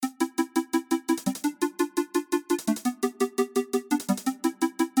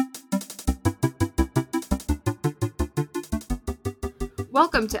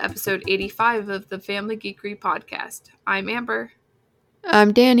Welcome to episode 85 of the Family Geekery podcast. I'm Amber.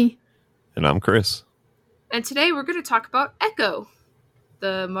 I'm Danny. And I'm Chris. And today we're going to talk about Echo,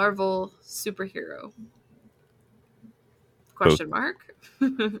 the Marvel superhero. Question mark?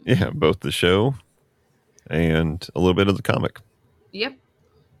 Yeah, both the show and a little bit of the comic. Yep.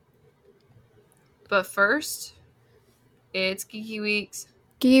 But first, it's Geeky Weeks.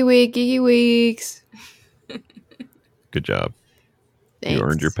 Geeky Weeks. Good job. Thanks. You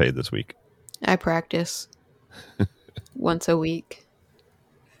earned your pay this week. I practice once a week.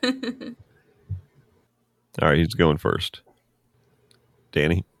 All right, who's going first?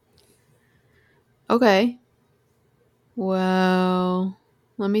 Danny? Okay. Well,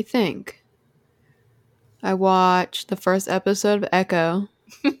 let me think. I watched the first episode of Echo.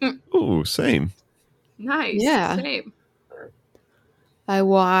 Ooh, same. Nice. Yeah. Same. I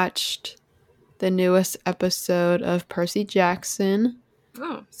watched the newest episode of Percy Jackson.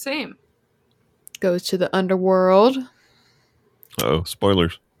 Oh, same. Goes to the underworld. Uh-oh,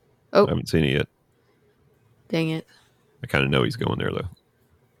 spoilers. Oh. I haven't seen it yet. Dang it. I kind of know he's going there, though.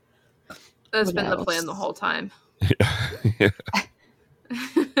 That's What been the else? plan the whole time. Yeah.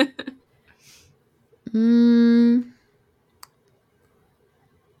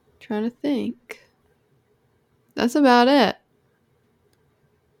 Trying to think. That's about it.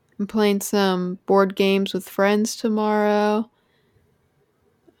 I'm playing some board games with friends tomorrow.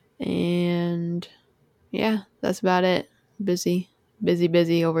 And yeah, that's about it. Busy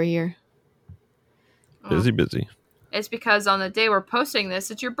over here. Busy. It's because on the day we're posting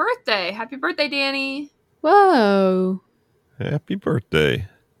this, it's your birthday. Happy birthday, Danny. Whoa. Happy birthday.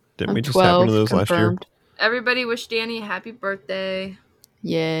 Didn't I'm we just 12, have one of those confirmed. last Everybody wish Danny a happy birthday.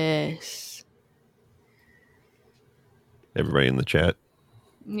 Yes. year? Everybody in the chat.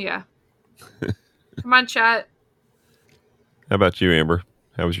 Yeah. Come on, chat. How about you, Amber?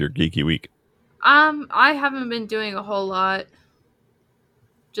 How was your geeky week? I haven't been doing a whole lot.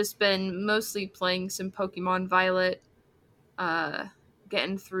 Just been mostly playing some Pokemon Violet.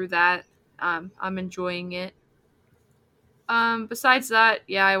 Getting through that. I'm enjoying it. Besides that,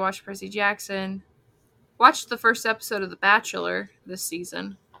 yeah, I watched Percy Jackson. Watched the first episode of The Bachelor this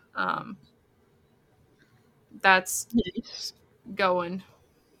season. That's Nice. going.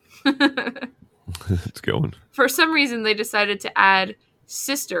 It's going. For some reason, they decided to add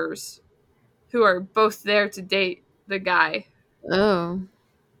sisters who are both there to date the guy. Oh.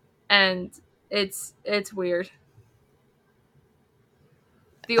 And it's weird.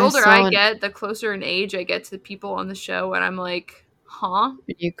 The older I get, the closer in age I get to the people on the show, and I'm like, huh?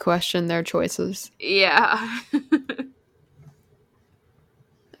 You question their choices. Yeah.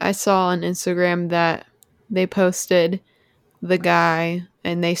 I saw on Instagram that they posted the guy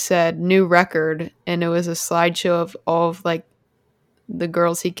and they said new record, and it was a slideshow of all of like the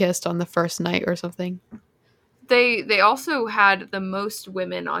girls he kissed on the first night or something. They also had the most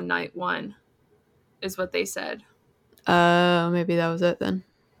women on night one, is what they said. Maybe that was it then.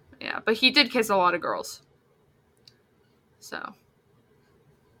 Yeah, but he did kiss a lot of girls. So.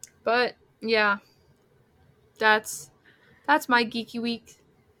 But, yeah. That's my geeky week.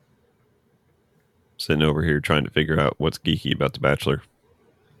 Sitting over here trying to figure out what's geeky about The Bachelor.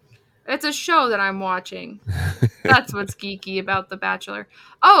 It's a show that I'm watching. That's what's geeky about The Bachelor.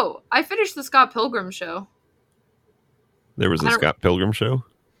 Oh, I finished the Scott Pilgrim show. There was a Scott Pilgrim show?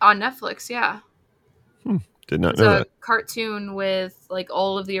 On Netflix, yeah. Did not It's know a that. cartoon with like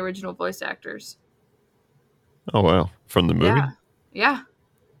all of the original voice actors. Oh, wow. From the movie? Yeah.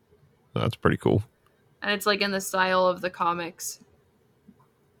 That's pretty cool. And it's like in the style of the comics.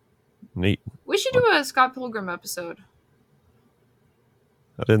 Neat. We should do a Scott Pilgrim episode.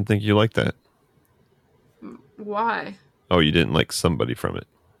 I didn't think you liked that. Why? Oh, you didn't like somebody from it.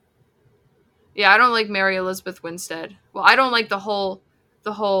 Yeah, I don't like Mary Elizabeth Winstead. Well, I don't like the whole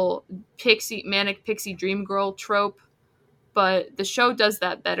manic pixie dream girl trope, but the show does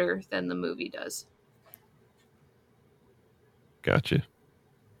that better than the movie does. Gotcha.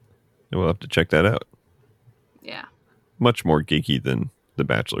 We'll have to check that out. Yeah. Much more geeky than The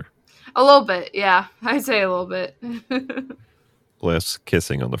Bachelor. A little bit, yeah. I'd say a little bit. Less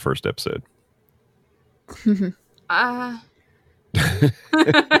kissing on the first episode.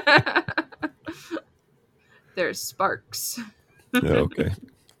 There's sparks. Okay.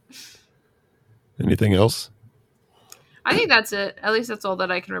 Anything else? I think that's it. At least that's all that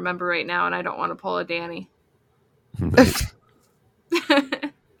I can remember right now, and I don't want to pull a Danny. Nice.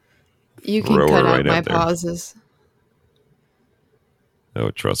 You can Throw cut her out right my up there. pauses. Oh,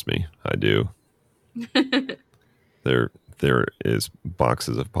 trust me, I do. There is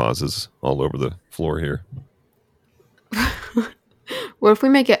boxes of pauses all over the floor here. What if we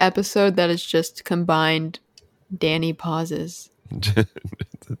make an episode that is just combined Danny pauses? The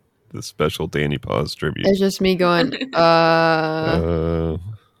special Danny Pause tribute. It's just me going, Uh,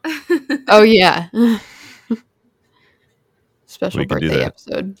 oh yeah. Special We could do birthday that.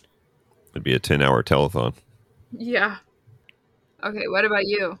 episode. It'd be a 10-hour telethon. Yeah. Okay, what about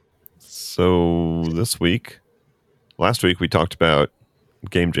you? So last week we talked about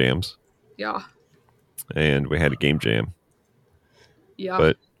game jams, Yeah. and we had a game jam, Yeah.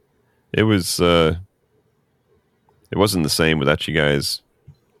 but it wasn't the same without you guys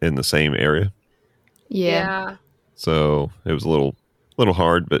in the same area. Yeah. So it was a little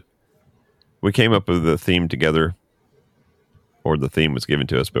hard, but we came up with the theme together, or the theme was given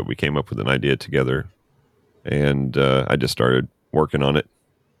to us, but we came up with an idea together, and I just started working on it.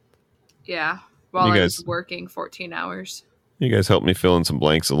 Yeah. While You I guys- was working 14 hours. You guys helped me fill in some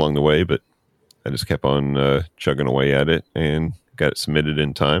blanks along the way, but I just kept on chugging away at it and got it submitted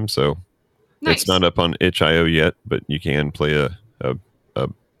in time. So Nice. It's not up on itch.io yet, but you can play a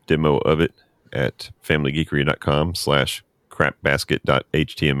demo of it at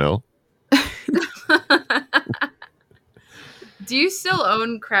familygeekery.com/crapbasket.html. Do you still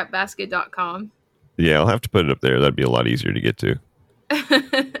own crapbasket.com? Yeah, I'll have to put it up there. That'd be a lot easier to get to.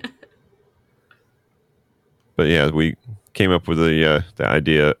 But yeah, we came up with the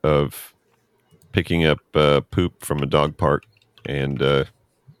idea of picking up poop from a dog park and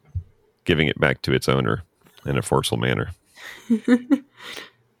giving it back to its owner in a forceful manner.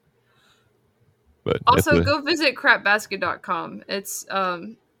 But Also, go visit crapbasket.com. It's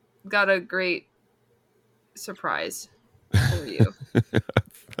got a great surprise for you.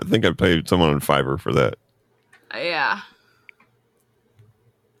 I think I paid someone on Fiverr for that. Yeah.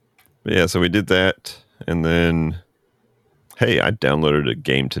 But yeah, so we did that, and then hey, I downloaded a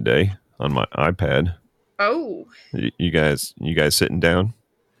game today on my iPad. Oh. You guys sitting down?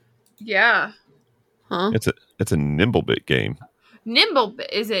 Yeah. Huh? It's a Nimblebit game. Nimble,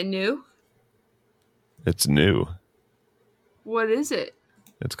 is it new? It's new. What is it?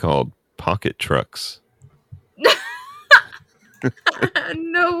 It's called Pocket Trucks.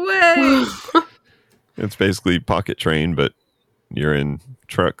 No way. It's basically Pocket Train, but you're in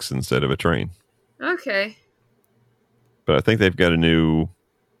trucks instead of a train. Okay. But I think they've got a new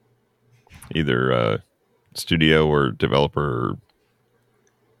either studio or developer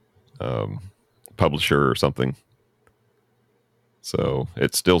or publisher or something. So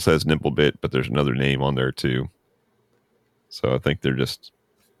it still says Nimblebit, but there's another name on there too. So I think they're just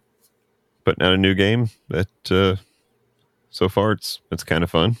putting out a new game that so far it's kind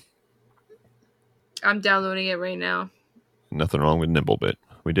of fun. I'm downloading it right now. Nothing wrong with Nimblebit.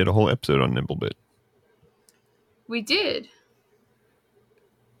 We did a whole episode on Nimblebit. We did.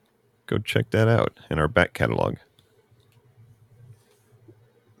 Go check that out in our back catalog.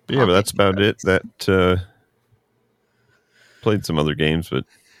 But yeah, but that's about it. That played some other games, but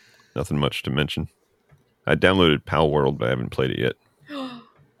nothing much to mention. I downloaded Pal World, but I haven't played it yet.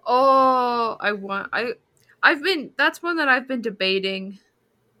 Oh, that's one that I've been debating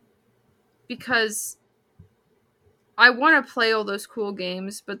because I want to play all those cool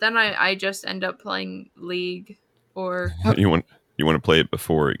games, but then I just end up playing League or You want to play it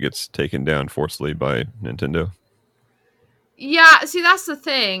before it gets taken down forcibly by Nintendo? yeah, see that's the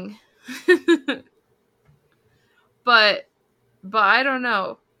thing. but I don't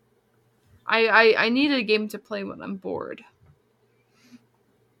know. I need a game to play when I'm bored.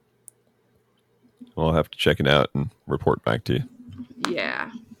 Well, I'll have to check it out and report back to you.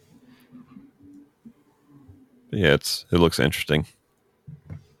 Yeah. But yeah, it looks interesting.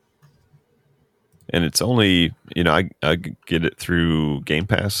 And it's only, I get it through Game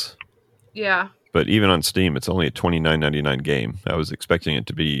Pass. Yeah. But even on Steam, it's only a $29.99 game. I was expecting it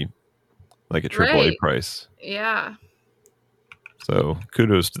to be like a AAA price. Yeah. So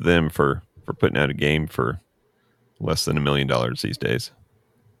kudos to them for putting out a game for less than $1 million these days.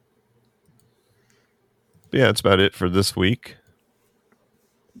 But yeah, that's about it for this week.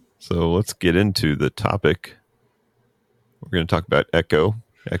 So let's get into the topic. We're going to talk about Echo.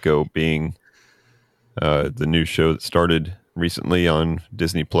 Echo being the new show that started recently on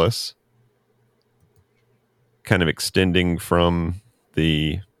Disney Plus. Kind of extending from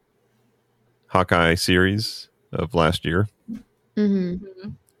the Hawkeye series of last year. Mm-hmm. Mm-hmm.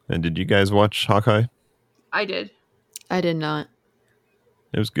 And did you guys watch Hawkeye? I did. I did not.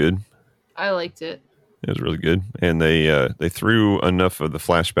 It was good. I liked it. It was really good. And they threw enough of the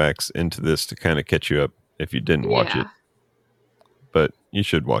flashbacks into this to kind of catch you up if you didn't watch it. But you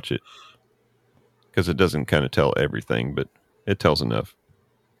should watch it. Because it doesn't kind of tell everything, but it tells enough.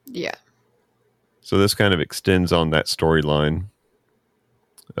 Yeah. So this kind of extends on that storyline.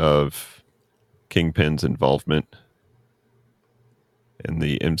 of Kingpin's involvement in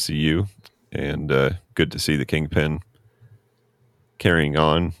the MCU, and good to see the Kingpin carrying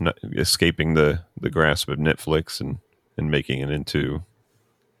on, not escaping the grasp of Netflix and making it into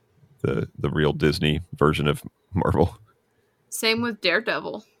the real Disney version of Marvel. Same with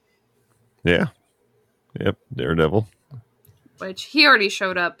Daredevil, Yeah. Yep. Daredevil. which he already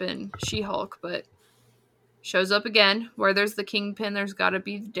showed up in She-Hulk, but shows up again. Where there's the Kingpin, there's got to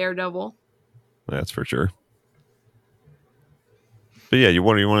be the Daredevil. That's for sure. But yeah,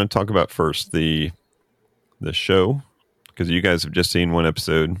 what do you want to talk about first? The show, because you guys have just seen one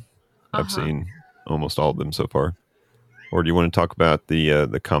episode. I've seen almost all of them so far. Or do you want to talk about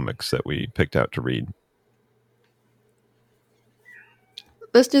the comics that we picked out to read?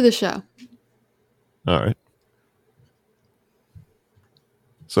 Let's do the show. All right.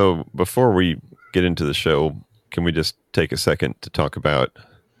 So before we get into the show, can we just take a second to talk about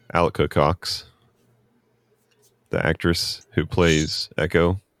Alika Cox, the actress who plays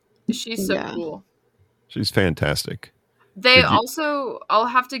Echo? She's so cool. She's fantastic. I'll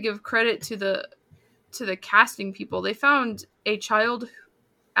have to give credit to the casting people. They found a child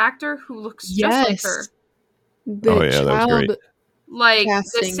actor who looks just like her. That was great. Like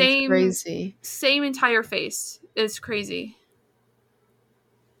the same entire face. It's crazy.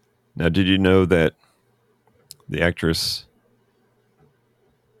 Now, did you know that the actress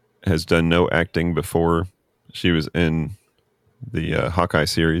has done no acting before she was in the Hawkeye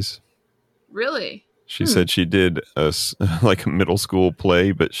series? Really? She said she did a middle school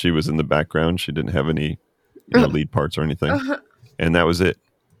play, but she was in the background. She didn't have any lead parts or anything, and that was it.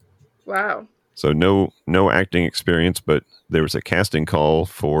 Wow. So no acting experience, but there was a casting call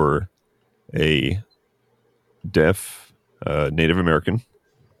for a deaf Native American.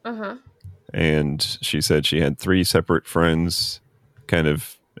 And she said she had 3 separate friends kind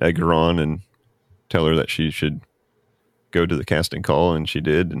of egg her on and tell her that she should go to the casting call, and she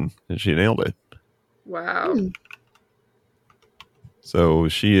did, and she nailed it. Wow. So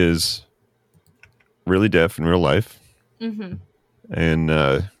she is really deaf in real life. And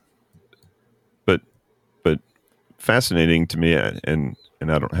but fascinating to me, and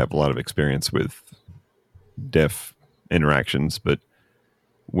I don't have a lot of experience with deaf interactions, but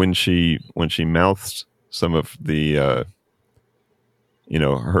when she mouths some of the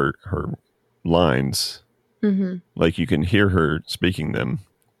her lines, like you can hear her speaking them,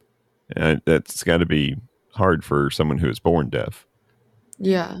 and that's got to be hard for someone who is born deaf.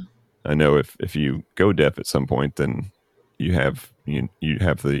 Yeah, I know if you go deaf at some point, then you have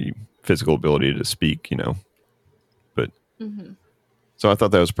the physical ability to speak, but so I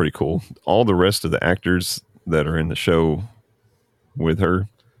thought that was pretty cool. All the rest of the actors that are in the show with her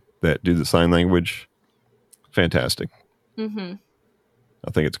that do the sign language, fantastic. I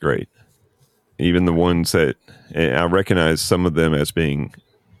think it's great. Even the ones that I recognize some of them as being,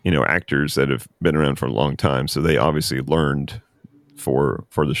 actors that have been around for a long time, so they obviously learned for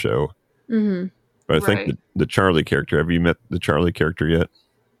the show. But I think the Charlie character. Have you met the Charlie character yet?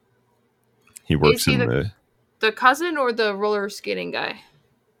 He works in the cousin or the roller skating guy.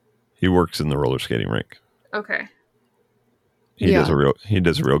 He works in the roller skating rink. Okay. He does a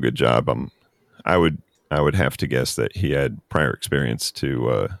real good job. I would have to guess that he had prior experience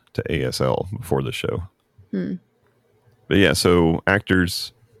to ASL before the show. But yeah, so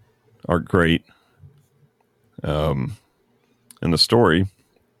actors are great. And the story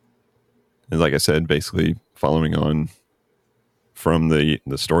is, like I said, basically following on from the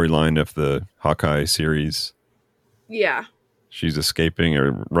storyline of the Hawkeye series. Yeah. She's escaping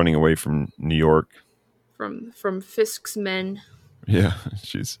or running away from New York. From Fisk's men. Yeah,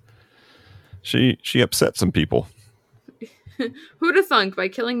 she upset some people. Who'd have thunk by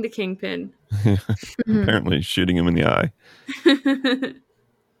killing the Kingpin? Apparently shooting him in the eye.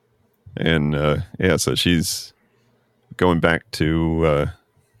 And so she's going back to her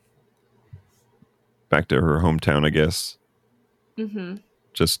hometown, I guess.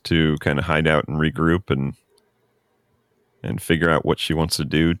 Just to kind of hide out and regroup and figure out what she wants to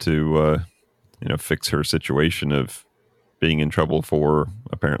do to fix her situation of being in trouble for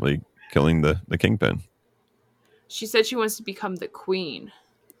apparently killing the Kingpin. She said she wants to become the queen.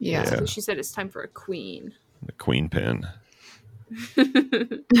 Yeah. So she said it's time for a queen. The queen pin.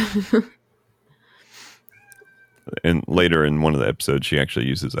 And later in one of the episodes, she actually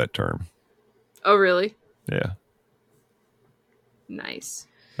uses that term. Oh, really? Yeah. Nice.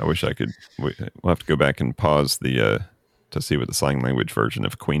 I wish I could. We'll have to go back and pause the to see what the sign language version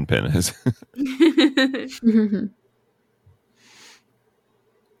of queen pin is.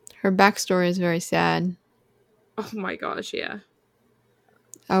 Her backstory is very sad. Oh my gosh, yeah.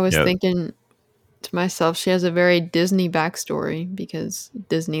 I was Yeah. thinking to myself, she has a very Disney backstory because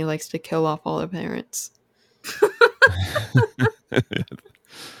Disney likes to kill off all their parents.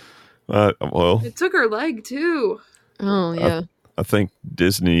 Well, It took her leg too. Oh, I, yeah. I think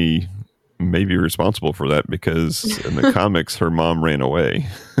Disney may be responsible for that because in the comics, her mom ran away,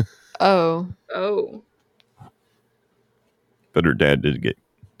 Oh. Oh. but her dad did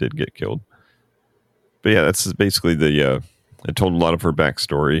get killed. But yeah, that's basically the. It told a lot of her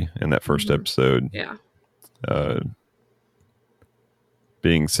backstory in that first episode. Yeah.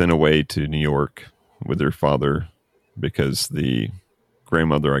 Being sent away to New York with her father because the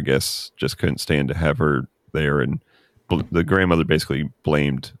grandmother, I guess, just couldn't stand to have her there, and the grandmother basically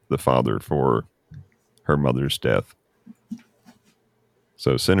blamed the father for her mother's death.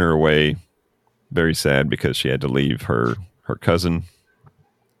 So sent her away, very sad because she had to leave her cousin,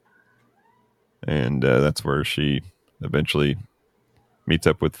 and that's where she eventually meets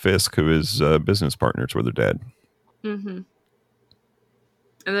up with Fisk, who is business partners with her dad. Mm-hmm.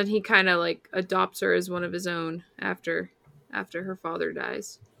 And then he kind of like adopts her as one of his own after her father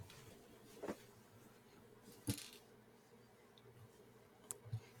dies.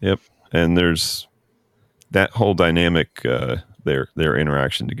 Yep, and there's that whole dynamic. Their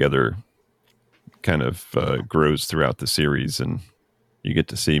interaction together kind of grows throughout the series, and you get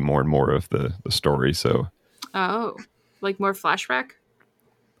to see more and more of the story. So, Oh, like more flashback?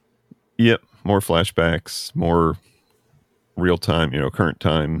 yep, more flashbacks, more real time, current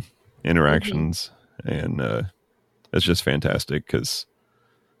time interactions, and it's just fantastic because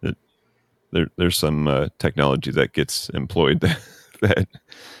there's some technology that gets employed that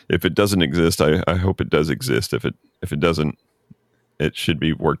if it doesn't exist, I hope it does exist. If it doesn't, it should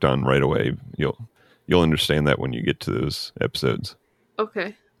be worked on right away. You'll understand that when you get to those episodes.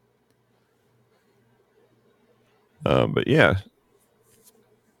 Okay. But yeah,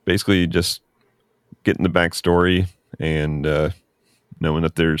 basically just getting the backstory and knowing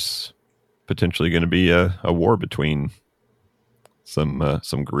that there's potentially going to be a war between some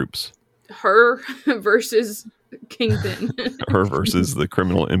groups. Her versus Kingpin. Her versus the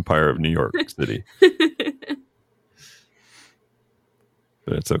criminal empire of New York City.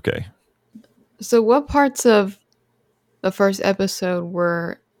 But it's okay. So, what parts of the first episode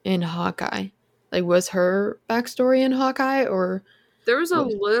were in Hawkeye? Like, was her backstory in Hawkeye, or There was a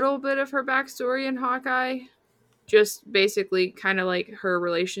what? little bit of her backstory in Hawkeye. Just basically kind of like her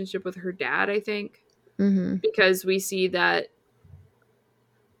relationship with her dad, I think. Mm-hmm. Because we see that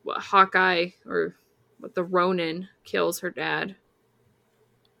Hawkeye or what the Ronin kills her dad.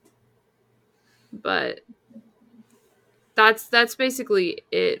 But that's basically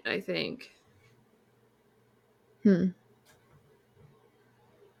it, I think.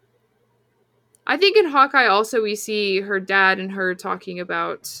 I think in Hawkeye also we see her dad and her talking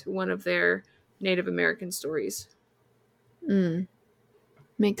about one of their Native American stories.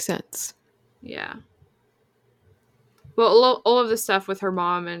 Makes sense. Yeah. Well, all of the stuff with her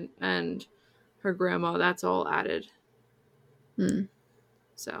mom and her grandma, that's all added.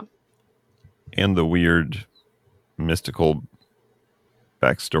 So. And the weird mystical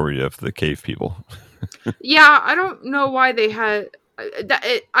backstory of the cave people. Yeah, I don't know why they had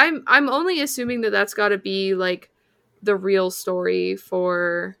I'm only assuming that that's got to be like the real story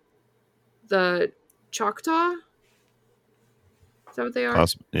for the Choctaw. Is that what they are?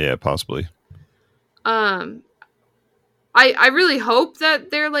 Yeah, possibly. I really hope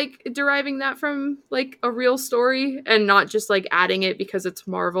that they're like deriving that from like a real story and not just like adding it because it's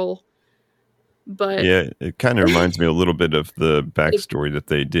Marvel. But yeah, it kind of reminds me a little bit of the backstory that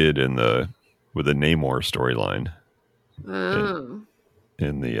they did with the Namor storyline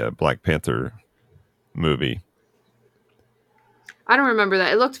in the Black Panther movie. I don't remember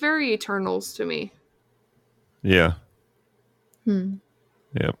that. It looked very Eternals to me. Yeah.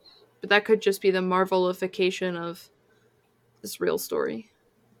 Yep. But that could just be the Marvelification of this real story.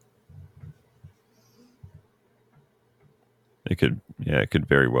 It could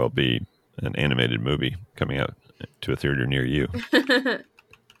very well be an animated movie coming out to a theater near you.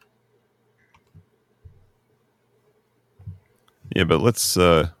 Yeah, but let's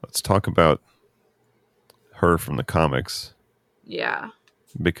talk about her from the comics. Yeah.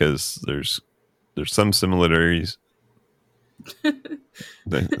 Because there's some similarities.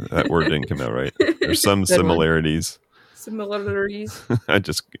 That word didn't come out right. There's some similarities. Similarities. I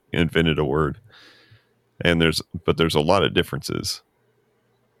just invented a word. And there's a lot of differences.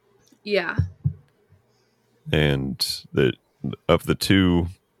 Yeah. And of the two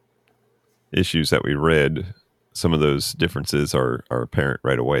issues that we read, some of those differences are apparent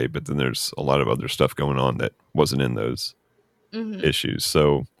right away, but then there's a lot of other stuff going on that wasn't in those. Mm-hmm. issues.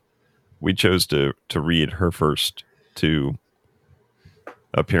 So we chose to read her first 2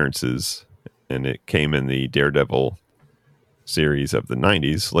 appearances, and it came in the Daredevil series of the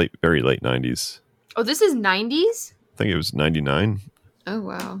 90s, very late 90s. Oh, this is 90s? I think it was 99. Oh,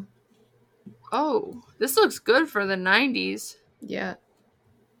 wow. Oh, this looks good for the 90s. Yeah.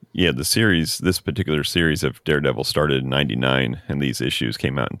 Yeah, this particular series of Daredevil started in 99, and these issues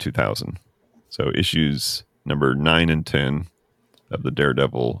came out in 2000. So issues number 9 and 10 of the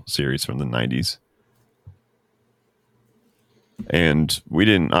Daredevil series from the 90s. And we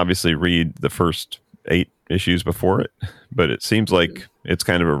didn't obviously read the first 8 issues before it, but it seems like it's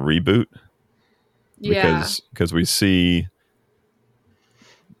kind of a reboot. Yeah. Because we see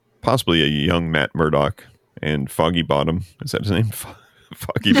possibly a young Matt Murdock and Foggy Bottom. Is that his name?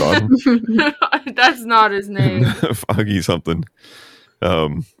 Foggy Bottom? That's not his name. Foggy something.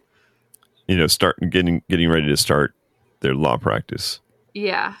 Getting ready to start their law practice.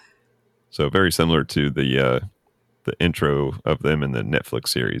 Yeah. So very similar to the intro of them in the Netflix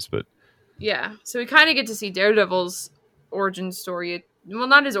series, but Yeah. So we kind of get to see Daredevil's origin story. Well,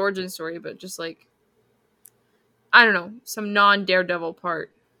 not his origin story, but just like, I don't know, some non-Daredevil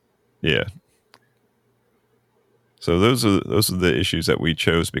part. yeah. So those are the issues that we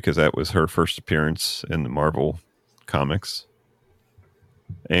chose because that was her first appearance in the Marvel comics.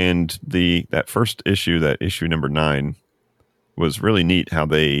 And that first issue, that issue number 9, was really neat how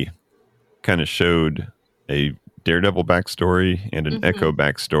they kind of showed a Daredevil backstory and an Echo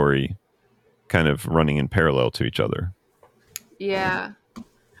backstory kind of running in parallel to each other. Yeah.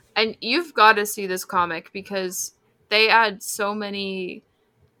 And you've got to see this comic because they add so many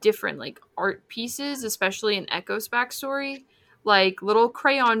different like art pieces, especially in Echo's backstory, like little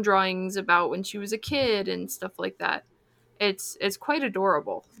crayon drawings about when she was a kid and stuff like that. It's quite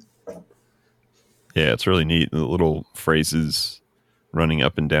adorable. Yeah, it's really neat. The little phrases running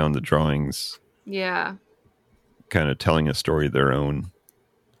up and down the drawings. Yeah. Kind of telling a story of their own.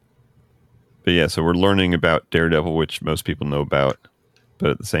 But yeah, so we're learning about Daredevil, which most people know about.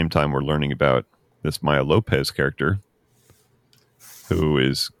 But at the same time, we're learning about this Maya Lopez character, who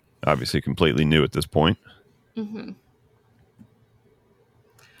is obviously completely new at this point. Mm-hmm.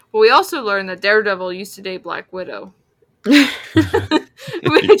 But we also learned that Daredevil used to date Black Widow.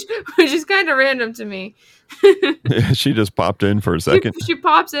 which is kind of random to me. She just popped in for a second. She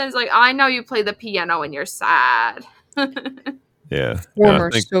pops in and is like, I know you play the piano and you're sad. Yeah.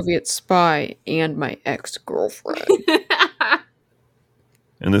 Former Soviet spy and my ex-girlfriend.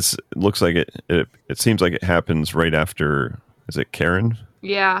 And this looks like it seems like it happens right after, is it Karen?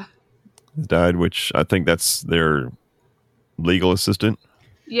 Yeah. Died, which I think that's their legal assistant.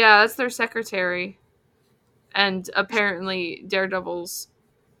 Yeah, that's their secretary. And apparently Daredevil's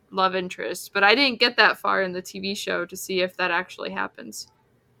love interest. But I didn't get that far in the TV show to see if that actually happens.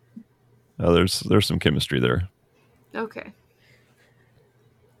 There's some chemistry there. Okay.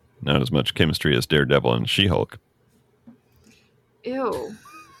 Not as much chemistry as Daredevil and She-Hulk. Ew.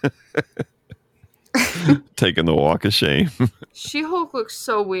 Taking the walk of shame. She-Hulk looks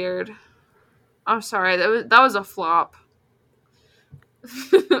so weird. I'm sorry, that was a flop.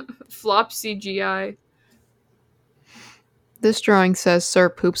 Flop CGI. This drawing says Sir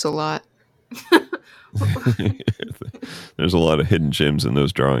poops a lot. There's a lot of hidden gems in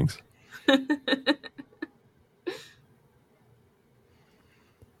those drawings.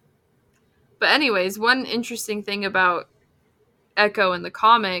 But anyways, one interesting thing about Echo in the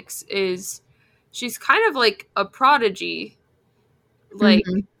comics is she's kind of like a prodigy. Like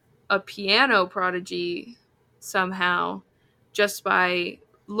a piano prodigy somehow, just by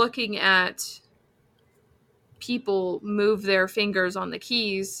looking at people move their fingers on the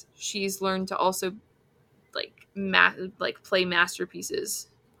keys. She's learned to also like play masterpieces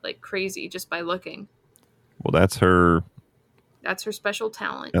like crazy just by looking. Well, that's her special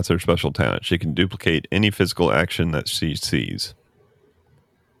talent. That's her special talent. She can duplicate any physical action that she sees.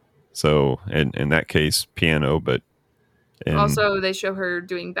 So, in that case, piano, but also they show her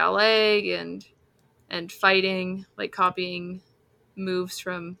doing ballet and fighting, like copying moves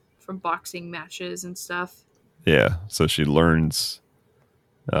from boxing matches and stuff. Yeah, so she learns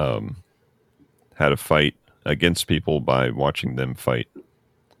how to fight against people by watching them fight.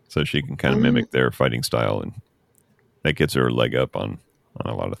 So she can kind of mimic their fighting style, and that gets her a leg up on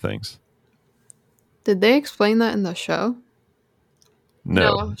a lot of things. Did they explain that in the show?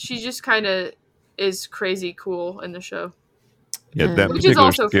 No, she just kind of is crazy cool in the show. Yeah, that which is particular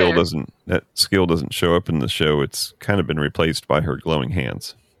also skill doesn't show up in the show. It's kind of been replaced by her glowing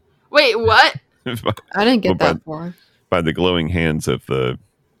hands. Wait, what? I didn't get that far. By the glowing hands of the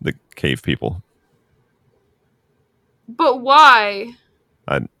cave people. But why?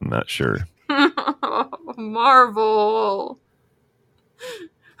 I'm not sure. Marvel.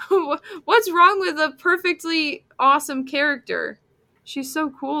 What's wrong with a perfectly awesome character? She's so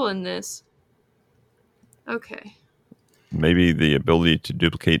cool in this. Okay. Maybe the ability to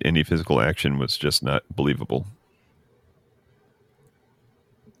duplicate any physical action was just not believable.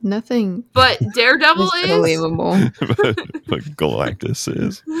 Nothing But Daredevil is is? believable. but Galactus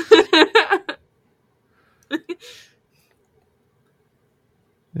is.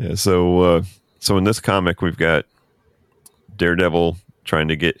 Yeah, so in this comic we've got Daredevil trying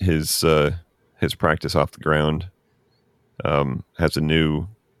to get his practice off the ground. Has a new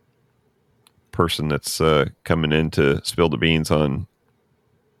person that's coming in to spill the beans on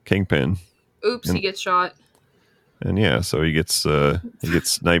Kingpin. Oops, he gets shot. And yeah, so he gets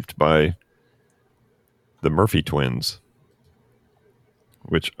sniped by the Murphy twins,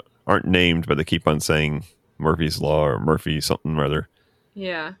 which aren't named, but they keep on saying Murphy's Law or Murphy something or other.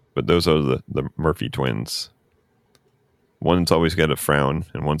 Yeah. But those are the Murphy twins. One's always got a frown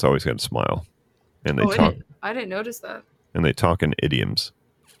and one's always got a smile. And they talk. I didn't notice that. And they talk in idioms.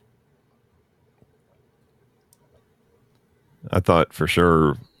 I thought for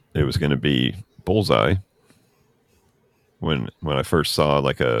sure it was going to be Bullseye when I first saw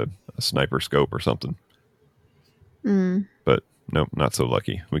like a sniper scope or something. But nope, not so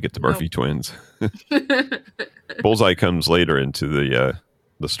lucky. We get the Murphy twins. Bullseye comes later into the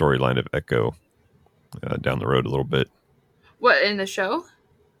storyline of Echo down the road a little bit. What, in the show?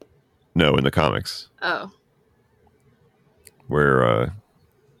 No, in the comics. Oh. Where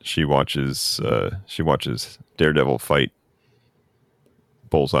she watches Daredevil fight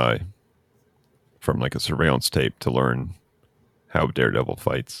Bullseye from like a surveillance tape to learn how Daredevil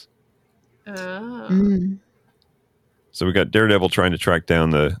fights. Oh. So we got Daredevil trying to track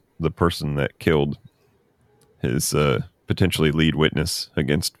down the person that killed his potentially lead witness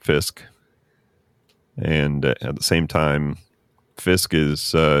against Fisk. And at the same time, Fisk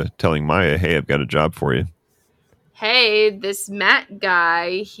is telling Maya, hey, I've got a job for you. Hey, this Matt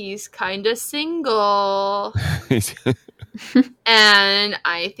guy, he's kind of single. And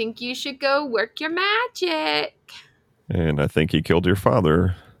I think you should go work your magic. And I think he killed your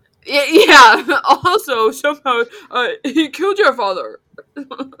father. Yeah, also, somehow, he killed your father.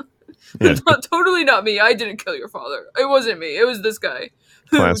 Yeah. Totally not me. I didn't kill your father. It wasn't me. It was this guy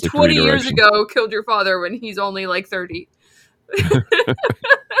who Classic 20 years redirection. ago killed your father when he's only like 30.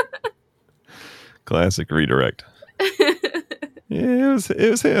 Classic redirect. Yeah, it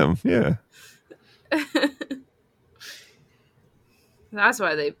was him. Yeah. That's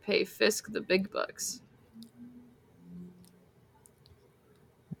why they pay Fisk the big bucks.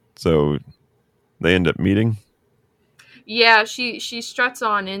 So they end up meeting. Yeah, she struts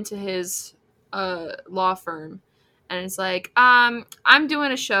on into his law firm, and it's like, I'm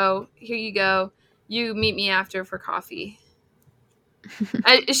doing a show. Here you go. You meet me after for coffee.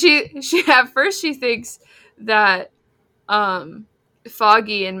 She at first she thinks that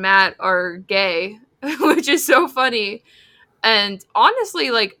Foggy and Matt are gay, which is so funny, and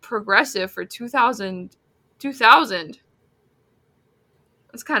honestly like progressive for 2000.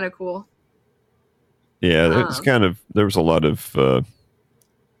 That's kind of cool. Yeah, it's kind of, there was a lot of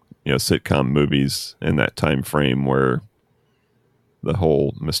sitcom movies in that time frame where the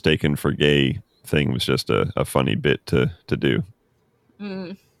whole mistaken for gay thing was just a funny bit to do.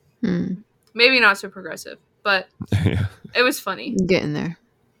 Maybe not so progressive, but Yeah. It was funny. Getting there.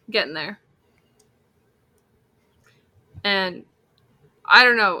 And I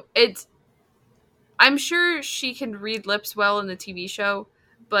don't know. I'm sure she can read lips well in the TV show,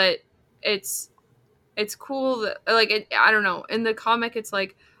 but it's cool that, like, I don't know. In the comic, it's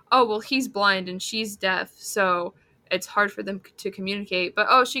like, oh, well, he's blind and she's deaf, so it's hard for them to communicate. But,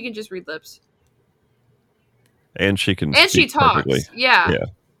 oh, she can just read lips. And she can and speak she talks. perfectly. Yeah.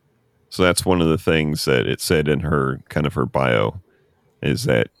 So that's one of the things that it said in her bio is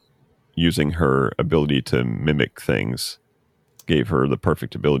that using her ability to mimic things gave her the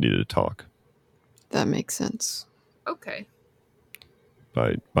perfect ability to talk. That makes sense. Okay.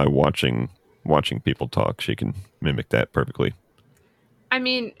 By watching people talk, she can mimic that perfectly. I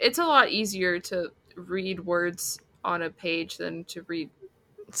mean, it's a lot easier to read words on a page than to read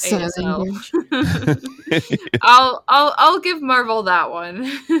ASL. I'll give Marvel that one.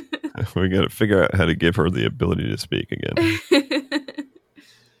 We got to figure out how to give her the ability to speak again.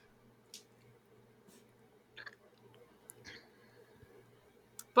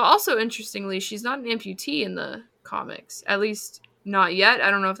 But also, interestingly, she's not an amputee in the comics. At least, not yet.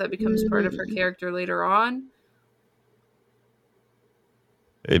 I don't know if that becomes part of her character later on.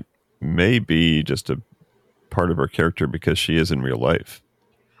 It may be just a part of her character because she is in real life.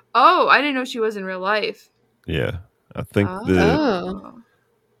 Oh, I didn't know she was in real life. Yeah. I think Oh.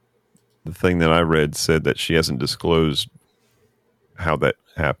 the thing that I read said that she hasn't disclosed how that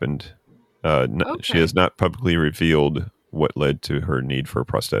happened. She has not publicly revealed what led to her need for a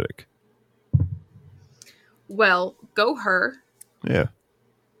prosthetic. Well, go her. Yeah.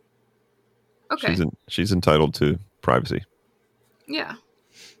 Okay. She's entitled to privacy. Yeah.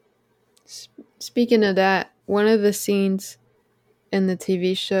 Speaking of that, one of the scenes in the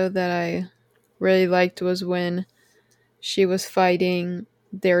TV show that I really liked was when she was fighting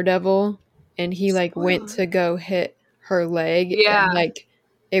Daredevil and he like went to go hit her leg Yeah. and like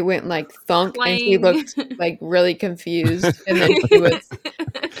it went like thunk Clang. and she looked like really confused and then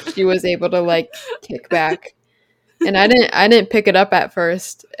she was able to like kick back. And I didn't pick it up at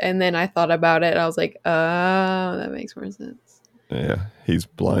first, and then I thought about it and I was like, oh, that makes more sense. Yeah, he's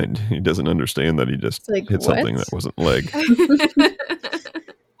blind. He doesn't understand that he just like, hit something that wasn't leg.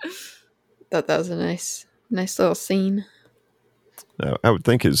 Thought that was a nice little scene. I would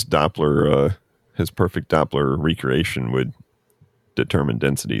think his Doppler, his perfect Doppler recreation would determine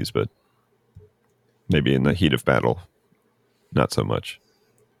densities, but maybe in the heat of battle, not so much.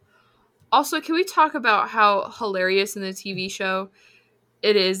 Also, can we talk about how hilarious in the TV show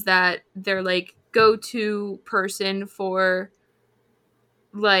it is that their like go-to person for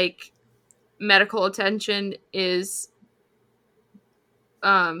like medical attention is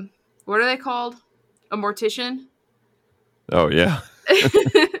what are they called? A mortician? Oh yeah.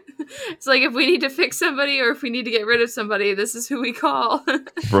 It's like if we need to fix somebody or if we need to get rid of somebody, this is who we call.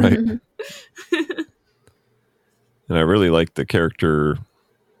 Right. And I really like the character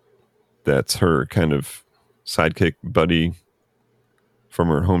that's her kind of sidekick buddy from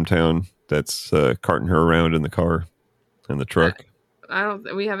her hometown that's carting her around in the car and the truck.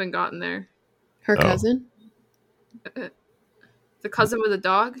 We haven't gotten there. Her cousin? The cousin with a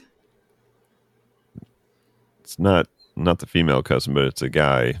dog? It's not the female cousin, but it's a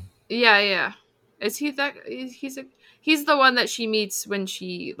guy. Yeah. Is he that? He's the one that she meets when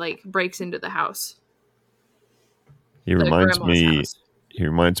she like breaks into the house. He reminds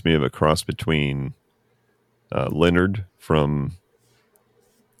me of a cross between Leonard from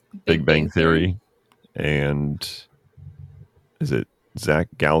Big Bang Theory and is it Zach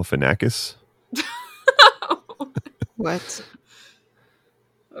Galifianakis? What?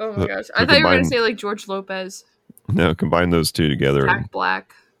 Oh my gosh! I thought you were going to say like George Lopez. No, combine those two together. Jack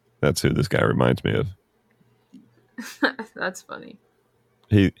Black. That's who this guy reminds me of. That's funny.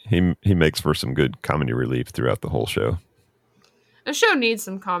 He makes for some good comedy relief throughout the whole show. The show needs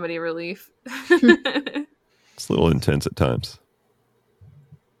some comedy relief. It's a little intense at times.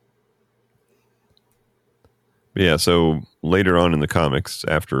 But yeah, so later on in the comics,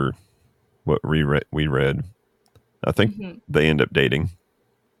 after what we read, I think they end up dating.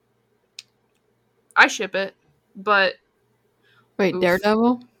 I ship it, but wait, oof.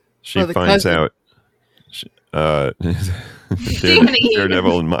 Daredevil? She finds out. Daredevil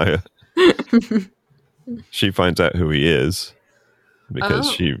and Maya. She finds out who he is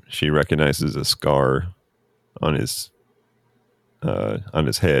because she recognizes a scar on his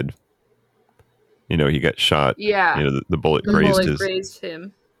head. You know, he got shot. Yeah. You know, the bullet grazed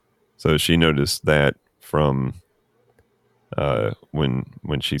him. So she noticed that from when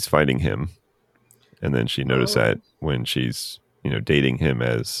she's fighting him, and then she noticed that when she's dating him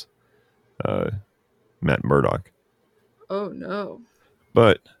as Matt Murdock. Oh no!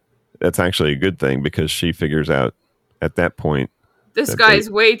 But that's actually a good thing because she figures out at that point this guy's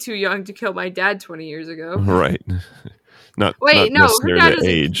way too young to kill my dad 20 years ago. Right. Not her dad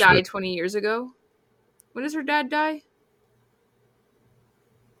doesn't die 20 years ago. When does her dad die?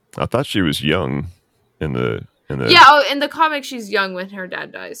 I thought she was young in the in the comic she's young when her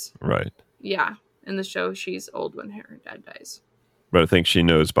dad dies. Right. Yeah. In the show she's old when her dad dies. But I think she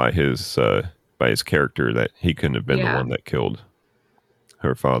knows by his character that he couldn't have been the one that killed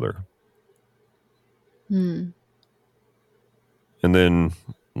her father. And then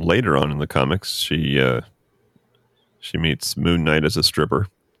later on in the comics, she meets Moon Knight as a stripper.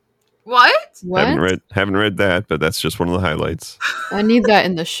 What? Haven't read that, but that's just one of the highlights. I need that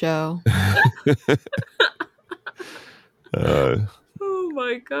in the show. Oh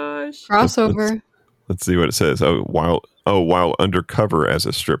my gosh! Crossover. Let's see what it says. While undercover as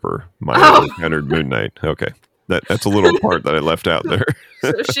a stripper, Maya encountered Moon Knight. Okay, that's a little part that I left out there.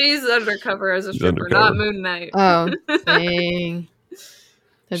 So she's undercover as a stripper, not Moon Knight. Oh, dang.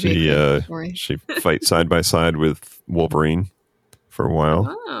 She fights side by side with Wolverine for a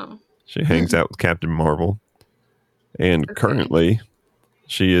while. Oh. She hangs out with Captain Marvel, and currently,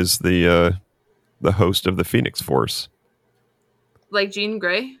 she is the the host of the Phoenix Force. Like Jean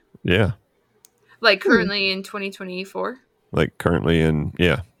Grey? Yeah. Like currently in 2024? Like currently in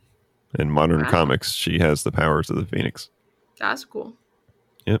modern Wow. comics, she has the powers of the Phoenix. That's cool.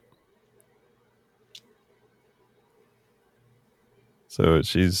 Yep. So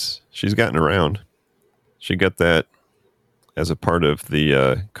she's gotten around. She got that as a part of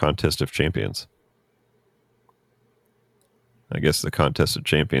the Contest of Champions. I guess the Contest of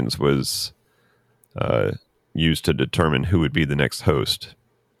Champions was used to determine who would be the next host.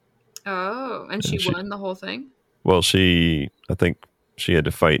 Oh, and she won the whole thing? Well, I think she had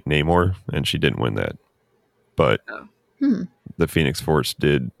to fight Namor, and she didn't win that. But the Phoenix Force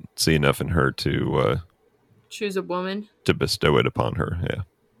did see enough in her to choose a woman to bestow it upon her. Yeah.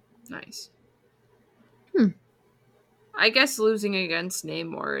 Nice. I guess losing against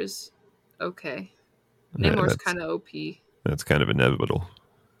Namor is okay. Namor's kind of OP. That's kind of inevitable.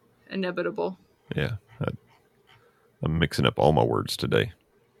 Yeah. I'm mixing up all my words today.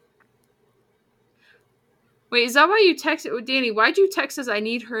 Wait, is that why you texted Danny? Why'd you text us? I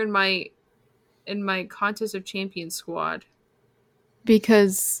need her in my Contest of Champions squad.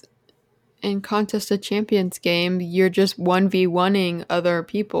 Because in Contest of Champions game, you're just 1v1ing other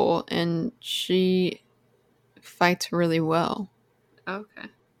people, and she fights really well. Okay.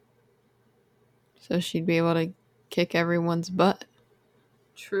 So she'd be able to kick everyone's butt.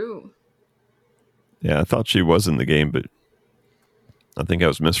 True. Yeah, I thought she was in the game, but I think I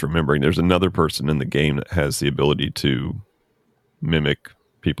was misremembering. There's another person in the game that has the ability to mimic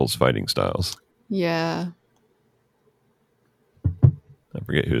people's fighting styles. Yeah. I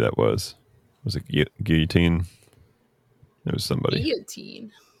forget who that was. Was it Guillotine? It was somebody.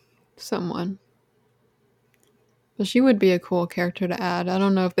 Guillotine. Someone. But she would be a cool character to add. I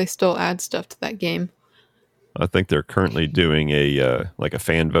don't know if they still add stuff to that game. I think they're currently doing a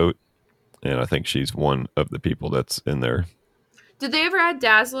fan vote, and I think she's one of the people that's in there. Did they ever add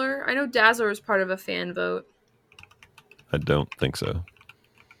Dazzler? I know Dazzler was part of a fan vote. I don't think so.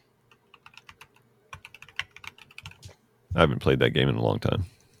 I haven't played that game in a long time.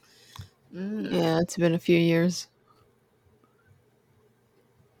 Yeah, it's been a few years.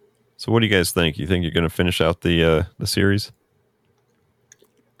 So what do you guys think? You think you're going to finish out the series?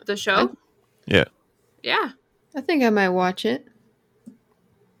 The show? Yeah. Yeah. I think I might watch it.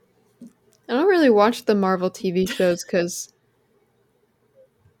 I don't really watch the Marvel TV shows because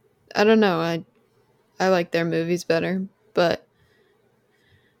I don't know. I like their movies better, but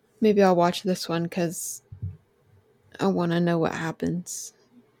maybe I'll watch this one because I want to know what happens.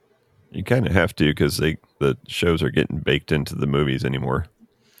 You kind of have to because the shows are getting baked into the movies anymore.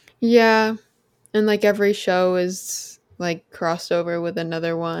 Yeah, and like every show is like crossed over with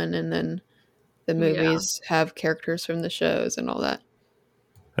another one, and then the movies have characters from the shows and all that.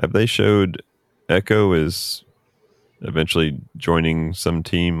 Have they showed Echo is eventually joining some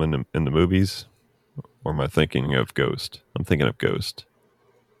team in the movies? Or am I thinking of Ghost? I'm thinking of Ghost.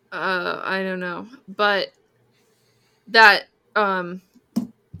 I don't know. But that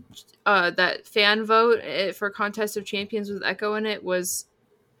that fan vote for Contest of Champions with Echo in it was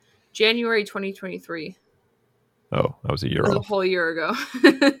January 2023. Oh, that was a year off. It was off. a whole year ago.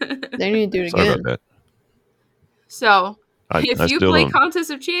 They need to do it Sorry again. about that. So, I if you play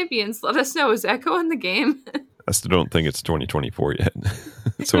Contest of Champions, let us know. Is Echo in the game? I still don't think it's 2024 yet.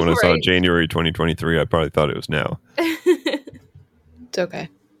 So when I saw January 2023, I probably thought it was now. It's okay.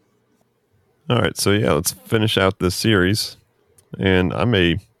 All right, so yeah, let's finish out this series. And I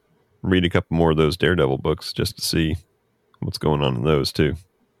may read a couple more of those Daredevil books just to see what's going on in those too.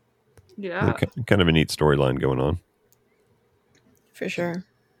 Yeah. Kind of a neat storyline going on. For sure.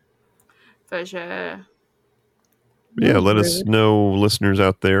 Yeah, let us know, listeners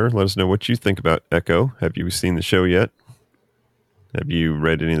out there. Let us know what you think about Echo. Have you seen the show yet? Have you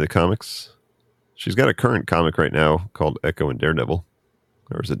read any of the comics? She's got a current comic right now called Echo and Daredevil.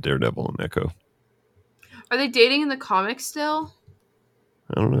 Or is it Daredevil and Echo? Are they dating in the comics still?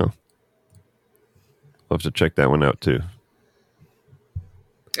 I don't know. I'll have to check that one out too.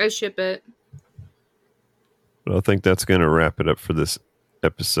 I ship it. But I think that's going to wrap it up for this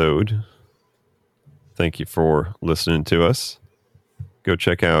episode. Thank you for listening to us. Go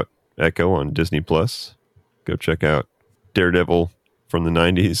check out Echo on Disney Plus. Go check out Daredevil from the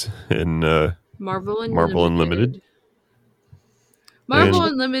 90s and Marvel Unlimited. Marvel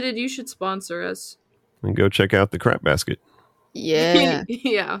Unlimited, you should sponsor us. And go check out the Crap Basket. Yeah.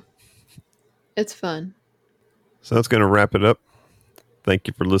 Yeah. It's fun. So that's going to wrap it up. Thank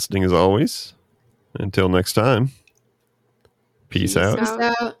you for listening as always. Until next time. Peace out. Peace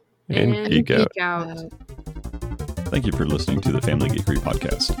out. And geek out. out. Thank you for listening to the Family Geekery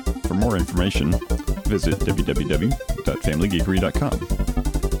podcast. For more information, visit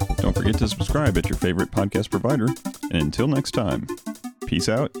www.familygeekery.com. Don't forget to subscribe at your favorite podcast provider. And until next time, peace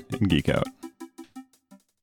out and geek out.